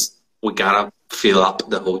like this. We gotta fill up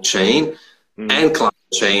the whole chain Hmm. and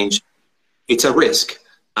climate change. It's a risk.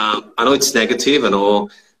 I know it's negative and all,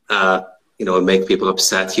 it make people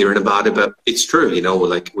upset hearing about it, but it's true.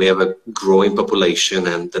 Like we have a growing population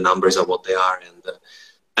and the numbers are what they are,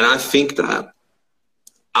 and I think that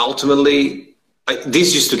ultimately,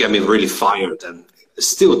 this used to get me really fired and it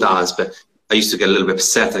still does, but I used to get a little bit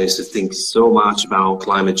upset. I used to think so much about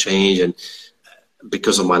climate change and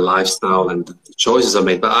because of my lifestyle and the choices I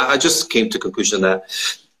made. But I just came to the conclusion that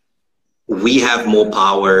we have more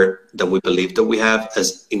power than we believe that we have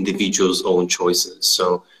as individuals' own choices.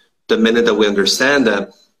 So the minute that we understand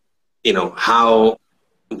that, how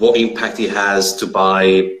what impact it has to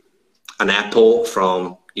buy an apple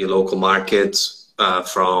from your local market,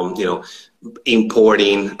 from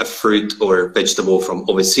importing a fruit or vegetable from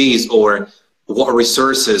overseas, or what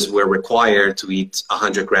resources were required to eat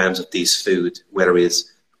 100 grams of this food, whether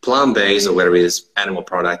it's plant-based or whether it's animal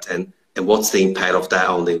product, and what's the impact of that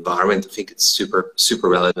on the environment. I think it's super, super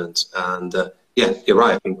relevant. And yeah, you're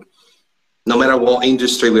right. I think no matter what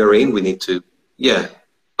industry we're in, we need to, yeah,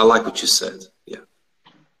 I like what you said. Yeah.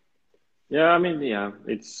 Yeah, I mean, yeah,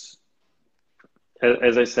 it's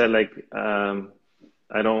as I said, like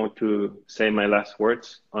I don't want to say my last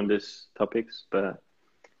words on these topics, but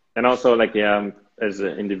and also like yeah, as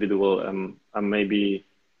an individual, I'm maybe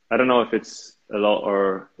I don't know if it's a lot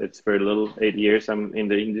or it's very little. 8 years I'm in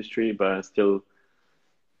the industry, but still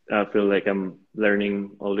I feel like I'm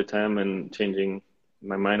learning all the time and changing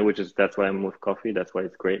my mind, which is that's why I'm with coffee. That's why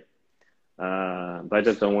it's great. But I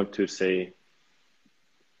just don't want to say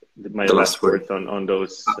my The last last word, words on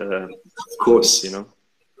those of points. You course. know,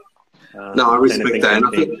 No, I respect anything that. can And I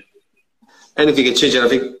think change. anything can change. And I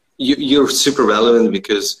think you're super relevant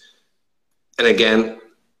because, and again,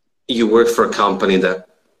 you work for a company that,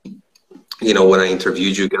 when I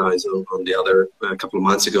interviewed you guys on the other a couple of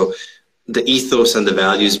months ago, the ethos and the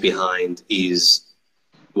values behind is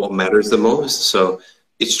what matters the most. So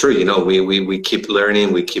it's true, we keep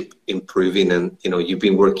learning, we keep improving. And, you've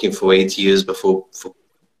been working for 8 years before, for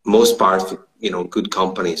most part, for, good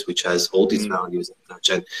companies, which has all these Mm, values and such.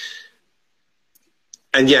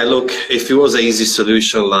 And yeah, look, if it was an easy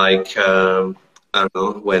solution, like I don't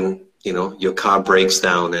know, when your car breaks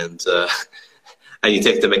down and and you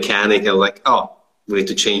take the mechanic and like, oh, we need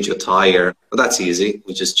to change your tire. Well, that's easy.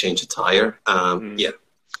 We just change the tire. mm, Yeah,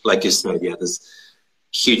 like you said, yeah, this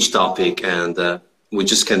huge topic, and we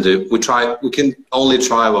just can do. We can only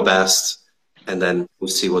try our best, and then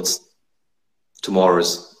we'll see what's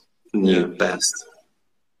tomorrow's new yeah, best.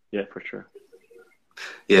 yeah, for sure.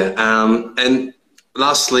 Yeah. And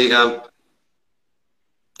lastly,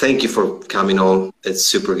 thank you for coming on. It's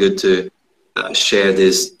super good to share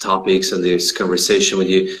these topics and this conversation with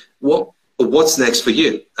you. What's next for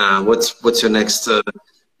you? What's your next? Uh,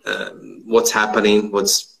 what's happening?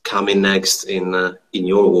 What's coming next in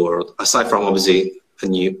your world? Aside from obviously a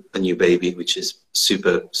new baby, which is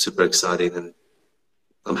super super exciting, and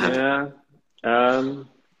I'm happy. Yeah.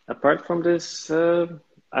 Apart from this,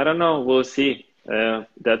 I don't know. We'll see.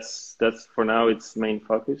 That's for now. Its main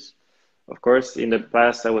focus. Of course, in the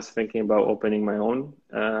past, I was thinking about opening my own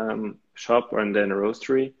shop and then a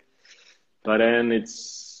roastery. But then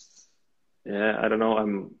it's, yeah, I don't know.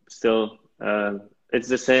 I'm still, it's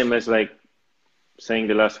the same as like saying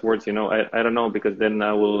the last words, I don't know, because then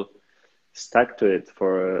I will stuck to it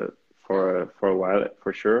for a while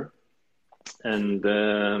for sure, and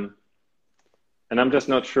um, and I'm just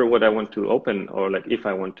not sure what I want to open, or like if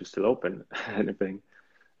I want to still open anything.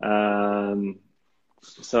 Um,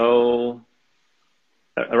 so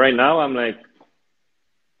right now I'm like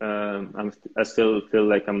I still feel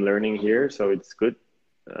like I'm learning here, so it's good.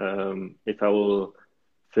 If I will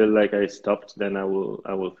feel like I stopped, then I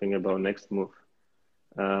will think about next move.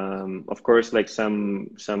 Of course, like some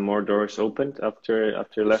more doors opened after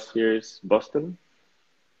last year's Boston.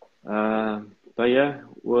 But yeah,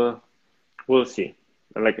 we'll see.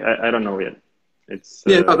 Like I don't know yet. It's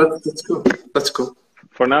Yeah, no, that's cool. That's cool.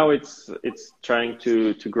 for now. It's trying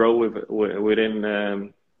to grow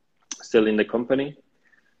within still in the company,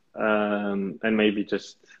 and maybe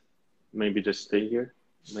just stay here.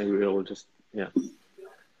 Maybe we'll just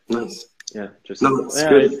Nice. just No, it's yeah.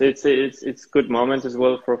 good. It's good moment as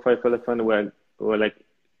well for Five Elephant where like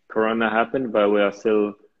Corona happened, but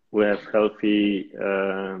we have healthy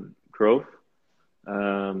growth.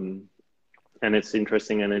 Um, and it's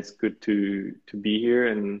interesting and it's good to be here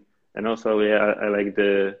and also I like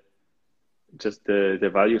the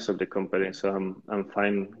values of the company, so I'm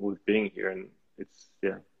fine with being here, and it's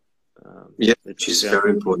Yeah, which it's is very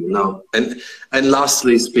important. No, and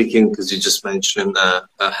lastly speaking, because you just mentioned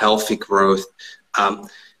a healthy growth, um,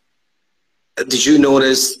 did you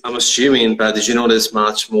notice? I'm assuming, but did you notice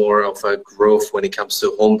much more of a growth when it comes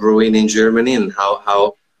to home brewing in Germany, and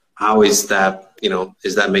how is that?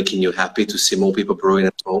 Is that making you happy to see more people brewing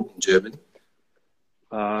at home in Germany?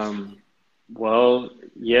 um well,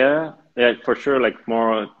 yeah, for sure, like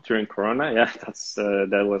more during Corona. Yeah,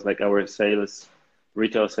 that was like our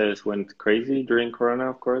retail sales went crazy during Corona,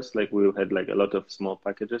 of course. Like we had like a lot of small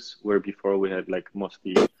packages where before we had like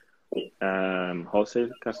mostly wholesale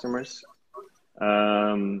customers.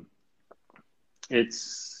 Um,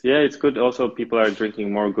 it's good. Also, people are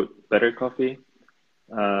drinking more better coffee,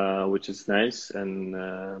 which is nice. And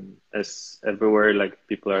as everywhere, like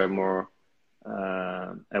people are more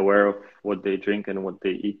aware of what they drink and what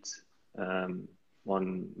they eat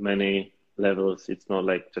on many levels. It's not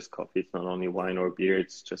like just coffee. It's not only wine or beer.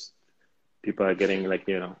 It's just people are getting like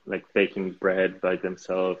like baking bread by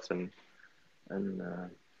themselves and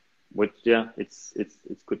which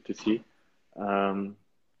it's good to see. Um,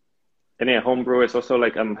 and yeah, homebrew is also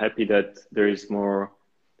like I'm happy that there is more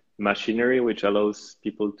machinery which allows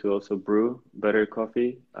people to also brew better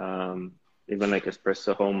coffee. Even like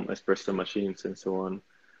espresso machines and so on.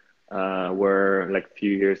 Where like a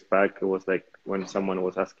few years back it was like when someone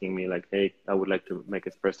was asking me like, "Hey, I would like to make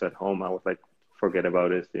espresso at home," I was like, "Forget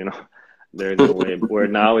about it," There's no way. Where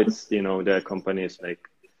now it's the company is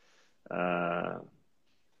uh,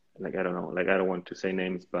 like I don't know, like I don't want to say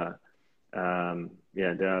names, but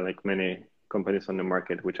yeah, there are like many companies on the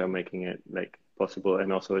market which are making it like possible,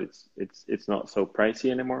 and also it's not so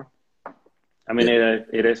pricey anymore. I mean, Yeah,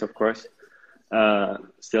 it is of course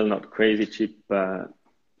still not crazy cheap, but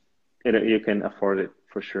you can afford it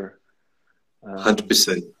for sure. Um,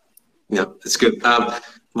 100%. Yeah, it's good.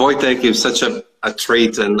 Wojtek, it's such a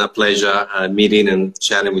treat and a pleasure meeting and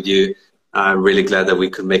chatting with you. I'm really glad that we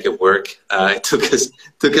could make it work. It took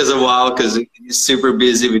us a while because you're super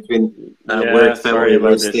busy between yeah, work, sorry family, about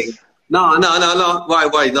roasting. this. No, no, no, no.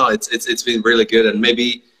 Why? No, it's been really good, and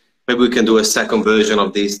maybe we can do a second version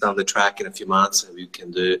of this down the track in a few months, and we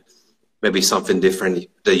can do maybe something different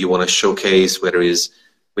that you want to showcase, whether it's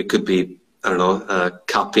we could be, I don't know,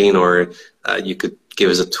 cupping, or you could give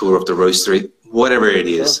us a tour of the roastery, whatever it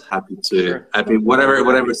is. Sure, sure. Happy, More than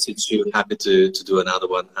whatever happy. suits you, happy to do another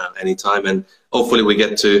one anytime. And hopefully we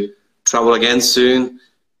get to travel again soon.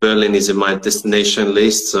 Berlin is in my destination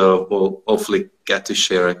list, so we'll hopefully get to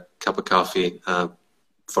share a cup of coffee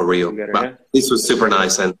for real. Together, But yeah, this was for super sure.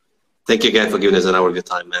 nice, and thank you again for giving us an hour of your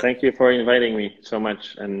time, man. Thank you for inviting me so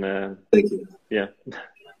much, and Thank you. yeah.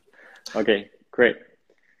 Okay, great.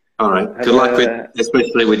 All right. Have Good luck with, a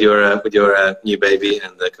especially with your new baby,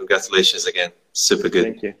 and congratulations again. Super good.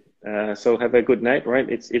 Thank you. So have a good night, right?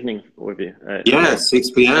 It's evening with you Yeah, there.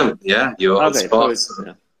 6 p.m. Yeah, you're on Okay, so spot. it's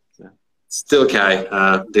So yeah. still okay.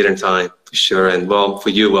 Dinner time for sure. And well, for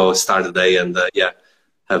you, well, start the day, and yeah,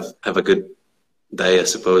 have a good day, I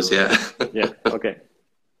suppose. Yeah. Yeah. Okay.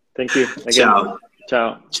 Thank you again. Ciao.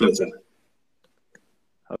 Ciao. Ciao. Ciao.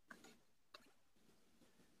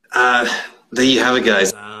 Uh, there you have it,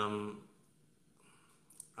 guys.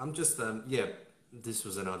 I'm just yeah. This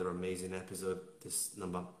was another amazing episode. This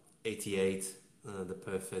number 88, the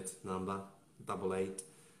perfect number, double eight,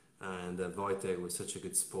 and Wojtek was such a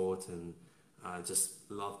good sport, and I just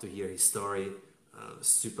love to hear his story.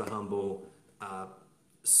 Super humble, uh,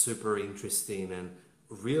 super interesting, and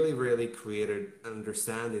really, really created an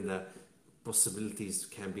understanding that possibilities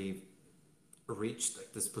can be reached.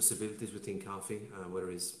 Like there's possibilities within coffee,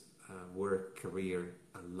 whether it's work, career,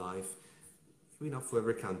 and life. Maybe not for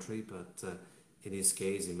every country, but in his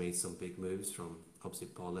case, he made some big moves from obviously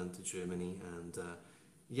Poland to Germany, and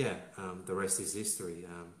the rest is history.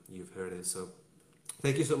 You've heard it. So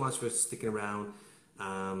thank you so much for sticking around.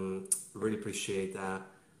 Really appreciate that.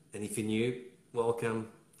 And if you're new, welcome.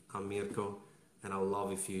 I'm Mirko, and I'd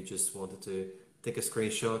love if you just wanted to take a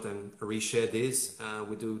screenshot and reshare this.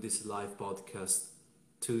 We do this live podcast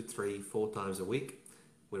 2, 3, 4 times a week.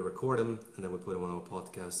 We record them and then we put them on our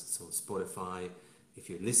podcast. So Spotify, if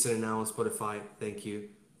you're listening now on Spotify, thank you.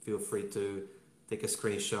 Feel free to take a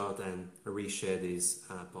screenshot and reshare this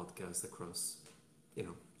podcast across,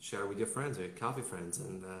 share with your friends or your coffee friends.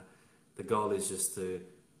 And the goal is just to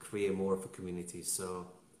create more of a community. So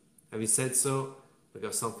having said so, we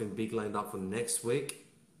got something big lined up for next week.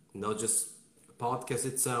 Not just the podcast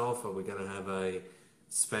itself, but we're going to have a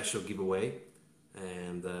special giveaway.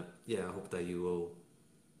 And I hope that you will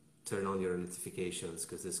turn on your notifications,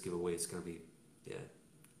 because this giveaway is going to be,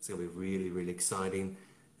 it's going to be really, really exciting.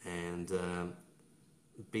 And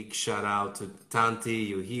big shout out to Tanti,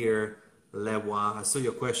 you here, Lewa. I saw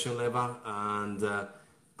your question, Lewa, and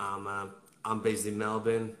I'm based in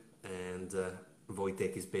Melbourne, and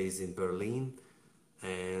Wojtek is based in Berlin.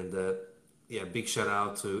 And big shout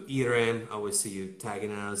out to Irem. I always see you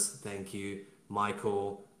tagging us. Thank you.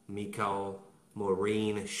 Michael, Mikal,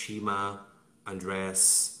 Maureen, Shima,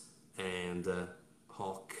 Andres, and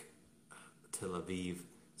Hawk, Tel Aviv.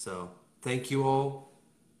 So thank you all.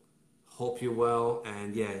 Hope you're well.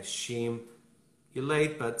 And Shim, you're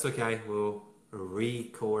late, but it's okay. We'll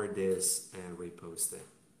record this and repost it.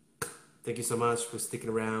 Thank you so much for sticking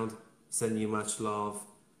around. Sending you much love.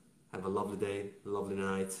 Have a lovely day, lovely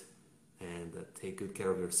night, and take good care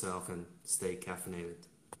of yourself and stay caffeinated.